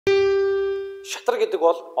Шатар гэдэг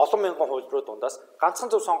бол олон мянган хувилбарууд дундаас ганцхан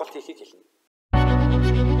зөв сонголт хийхийг хэлнэ.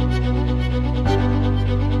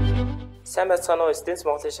 Сайн байцгаана уу? Steinitz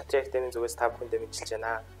Монголын шатрын академийн зүгээс та бүхэндээ мэдчилж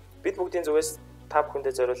байна. Бид бүгдийн зүгээс та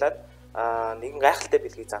бүхэндээ зориулаад нэгэн гайхалтай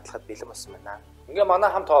бэлгийг задлахад бэлэн болсон байна. Ингээ манай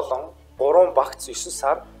хамт олон 3 багц 9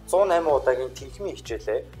 сар 108 удаагийн тэнхимийн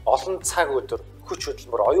хичээлээ олон цаг өдөр хүч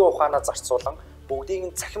хөдөлмөр оюун ухаанаа зарцуулан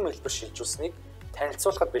бүгдийг нь цахим хэлбэр шилжүүлсэнийг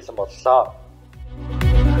танилцуулахад бэлэн боллоо.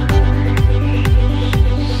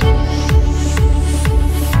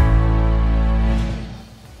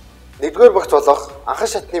 Нэгдүгээр багц болох анхан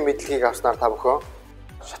шатны мэдлэгийг авснаар та бүхэн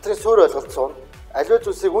шатрын суурь ойлголт суун, аливаа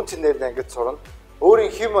зүйлсийг үн цэнээр ангиж сурна, өөрийн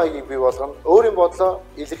хэм маягийг бий болгоно, өөрийн бодлоо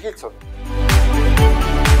илэрхийлж сурна.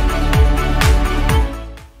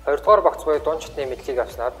 Хоёрдугаар багц буюу дунд шатны мэдлэгийг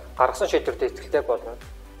авснаар гаргасан шийдвэрт итгэлтэй болно,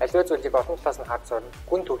 аливаа зүйлийг олон талаас нь харж сурна,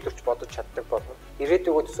 гүн төвлөрч бодож чаддаг болно,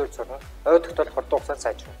 ирээдүгөө төсөөлж сурна, ой тогтоолох хурдан хугацаанд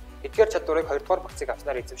сайжрна. Эдгээр чадварыг хоёрдугаар багцыг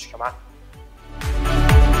авснаар эзэмших юм аа.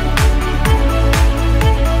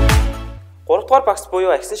 3-р багц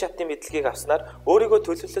буюу агсан шатны мэдлэгийг авснаар өөрийгөө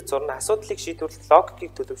төлөвлөж зурна, асуудлыг шийдвэрлэх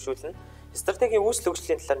логикийг төлөвшүүлнэ, стратегийн үүсэл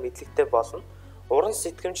хөгжлийн талаар мэдлэгтэй болно, уран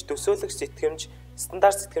сэтгэмж, төсөөлөх сэтгэмж,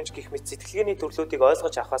 стандарт сэтгэмж гэх мэт сэтгэлгээний төрлүүдийг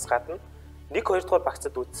ойлгож авахаас гадна 1-2 дугаар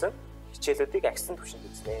багцад үзсэн хичээлүүдийг агсан түвшинд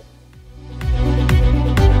үзнэ.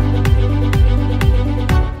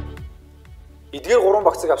 Эдгээр 3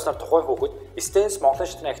 багцыг авснаар тухайн хүүхэд Steinitz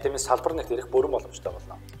Монголын шатрын академийн салбар нэгт ирэх бүрэн боломжтой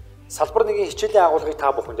болно. Салбар нэгийн хичээлийн агуулгыг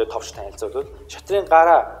та бүхэндээ товч танилцуулбал шатрын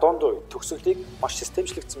гараа дунд үе төгсгөлийг маш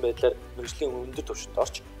системчлэгдсэн байдлаар мэргэжлийн өндөр түвшинд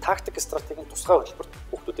орч тактик стратегийн тусгай хөтөлбөрт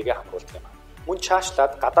хүүхдүүдээ хамруулдаг юм. Мөн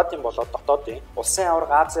цаашлаад гадаадын болоод дотоодын улсын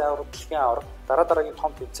аварга, Азийн аварга, дэлхийн аварга дараагийн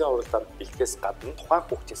том тэмцээн уралдаанд бэлтгэхээс гадна тухайн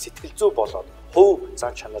хүүхдийн сэтгэл зүй болоод хувь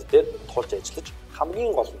зан чанар дээр тулж ажиллаж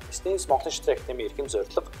хамгийн гол нь Steinitz Монголын шатрын академийн эрхэм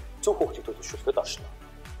зорилго зөв хүүхдийг төлөвшүүлэхэд оршино.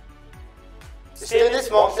 Steinitz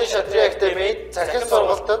Монголын шатрын академийн захирал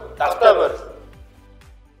сургалтад давтаа барил.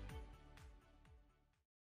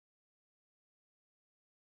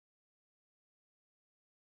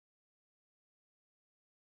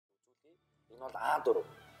 Энэ бол А4.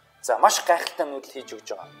 За маш гайхалтай нүүдэл хийж өгч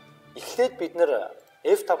байгаа. Эхлээд бид нэр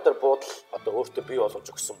F5 дээр буудал одоо өөртөө бий болгож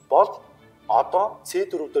өгсөн бол одоо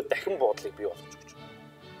C4 дээр дахин буудлыг бий болгож өгч байгаа.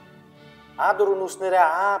 А4 нүүснээрээ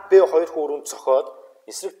А, Б 2 хүрээнд цохоод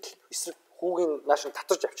эсрэг хүүгийн нааш нь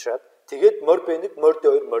татварч авчираад тэгээд морь Б1, морь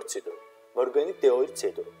Д2, морь C4. Морь Б1, Д2,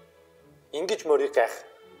 C4. Ингиж морийг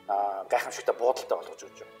гайхамшигтай буудалтай болгож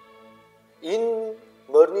өгч байгаа. Энэ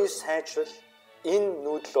морины сайжрал, энэ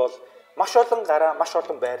нүүдэл бол маш олон гараа, маш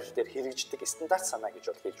олон байрал дээр хэрэгждэг стандарт санаа гэж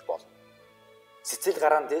бол хэлж болно. Цэцэл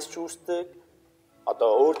гараан дээш ч үүсдэг. Одоо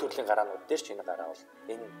өөр төрлийн гараанууд дээр ч энэ гараа бол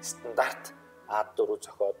энэ стандарт А4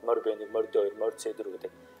 зохиод морь Б1, морь Д2, морь C4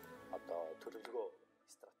 гэдэг